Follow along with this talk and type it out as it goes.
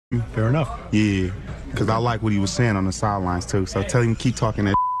Fair enough. Yeah, because I like what he was saying on the sidelines, too. So tell him keep talking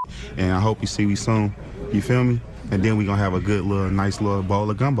that and I hope you see me soon. You feel me? And then we're going to have a good nice little bowl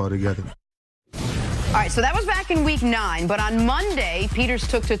of gumbo together. All right, so that was back in week 9, but on Monday, Peters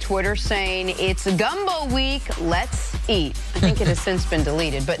took to Twitter saying, "It's Gumbo week, let's eat." I think it has since been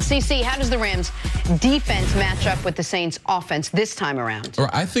deleted. But, CC, how does the Rams' defense match up with the Saints' offense this time around?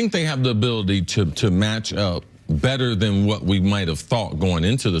 I think they have the ability to match up better than what we might have thought going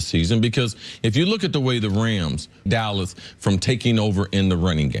into the season, because if you look at the way the Rams, Dallas, from taking over in the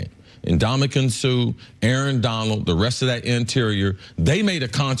running game, Ndamukong Suh, Aaron Donald, the rest of that interior, they made a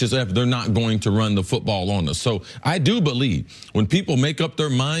conscious effort. They're not going to run the football on us. So I do believe when people make up their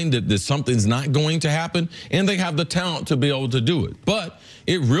mind that something's not going to happen, and they have the talent to be able to do it. But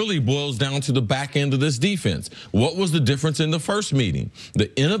it really boils down to the back end of this defense. What was the difference in the first meeting?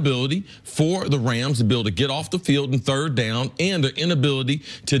 The inability for the Rams to be able to get off the field in third down, and the inability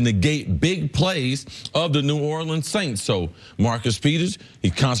to negate big plays of the New Orleans Saints. So Marcus Peters,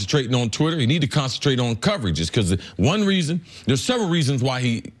 he's concentrating on Twitter. You need to concentrate on coverages, because there's several reasons why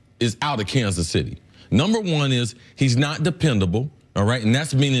he is out of Kansas City. Number one is he's not dependable. All right, and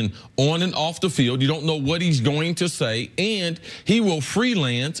that's meaning on and off the field. You don't know what he's going to say, and he will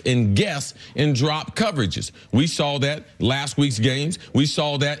freelance and guess and drop coverages. We saw that last week's games. We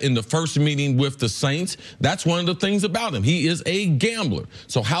saw that in the first meeting with the Saints. That's one of the things about him. He is a gambler.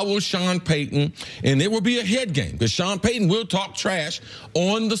 So how will Sean Payton, and it will be a head game, because Sean Payton will talk trash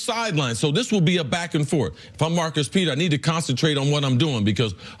on the sideline. So this will be a back and forth. If I'm Marcus Peters, I need to concentrate on what I'm doing,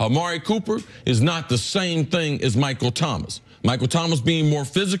 because Amari Cooper is not the same thing as Michael Thomas. Michael Thomas being more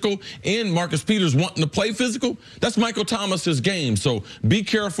physical and Marcus Peters wanting to play physical, that's Michael Thomas's game. So be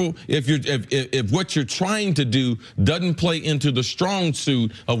careful if what you're trying to do doesn't play into the strong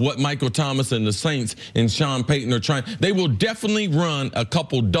suit of what Michael Thomas and the Saints and Sean Payton are trying. They will definitely run a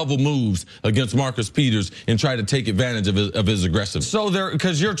couple double moves against Marcus Peters and try to take advantage of his aggressiveness. So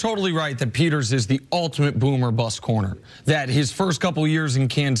because you're totally right that Peters is the ultimate boomer bust corner. That his first couple years in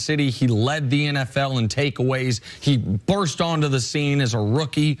Kansas City, he led the NFL in takeaways. He burst onto the scene as a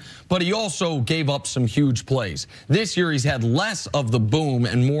rookie, but he also gave up some huge plays. This year, he's had less of the boom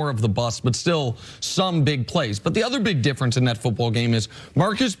and more of the bust, but still some big plays. But the other big difference in that football game is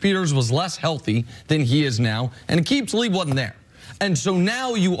Marcus Peters was less healthy than he is now, and Aqib Talib wasn't there. And so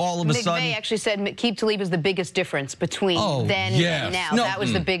now you all of a sudden... McVay actually said Aqib Talib is the biggest difference between then and now. No, that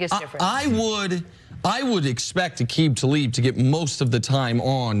was the biggest difference. I would expect Aqib Talib to get most of the time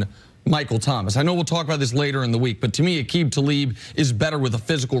on Michael Thomas. I know we'll talk about this later in the week, but to me, Aqib Talib is better with a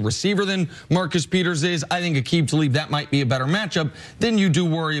physical receiver than Marcus Peters is. I think Aqib Talib, that might be a better matchup. Then you do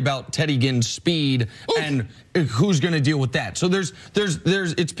worry about Teddy Ginn's speed and who's going to deal with that. So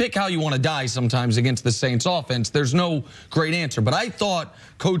it's pick how you want to die sometimes against the Saints offense. There's no great answer. But I thought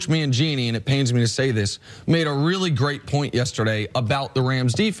Coach Mangini, and it pains me to say this, made a really great point yesterday about the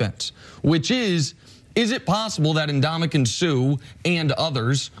Rams defense, which is it possible that Ndamukong Suh and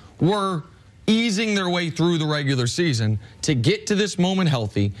others were easing their way through the regular season to get to this moment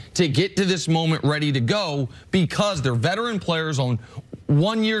healthy, to get to this moment ready to go, because they're veteran players on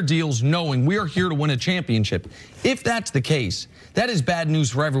one-year deals knowing we are here to win a championship? If that's the case, that is bad news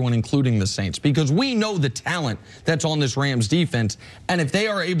for everyone, including the Saints, because we know the talent that's on this Rams defense, and if they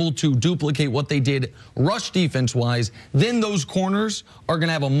are able to duplicate what they did rush defense-wise, then those corners are going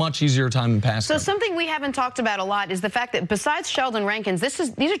to have a much easier time in passing. So something we haven't talked about a lot is the fact that besides Sheldon Rankins,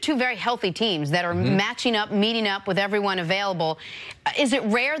 these are two very healthy teams that are matching up, meeting up with everyone available. Is it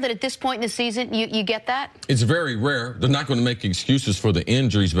rare that at this point in the season you get that? It's very rare. They're not going to make excuses for the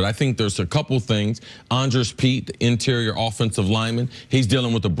injuries, but I think there's a couple things. Andres Pete, the interior offensive lineman, he's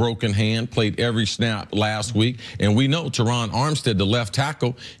dealing with a broken hand, played every snap last week. And we know Teron Armstead, the left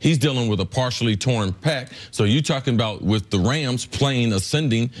tackle, he's dealing with a partially torn pec. So you're talking about with the Rams playing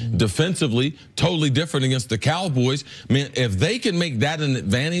ascending defensively, totally different against the Cowboys. Man, if they can make that an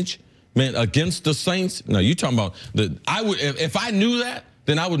advantage, man, against the Saints, now you're talking about if I knew that,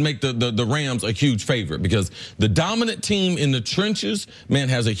 then I would make the Rams a huge favorite, because the dominant team in the trenches, man,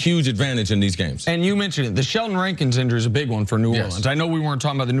 has a huge advantage in these games. And you mentioned it. The Sheldon Rankins injury is a big one for New Orleans. I know we weren't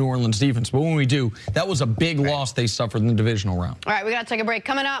talking about the New Orleans defense, but when we do, that was a big loss they suffered in the divisional round. All right, we got to take a break.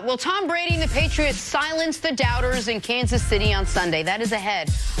 Coming up, will Tom Brady and the Patriots silence the doubters in Kansas City on Sunday? That is ahead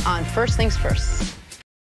on First Things First.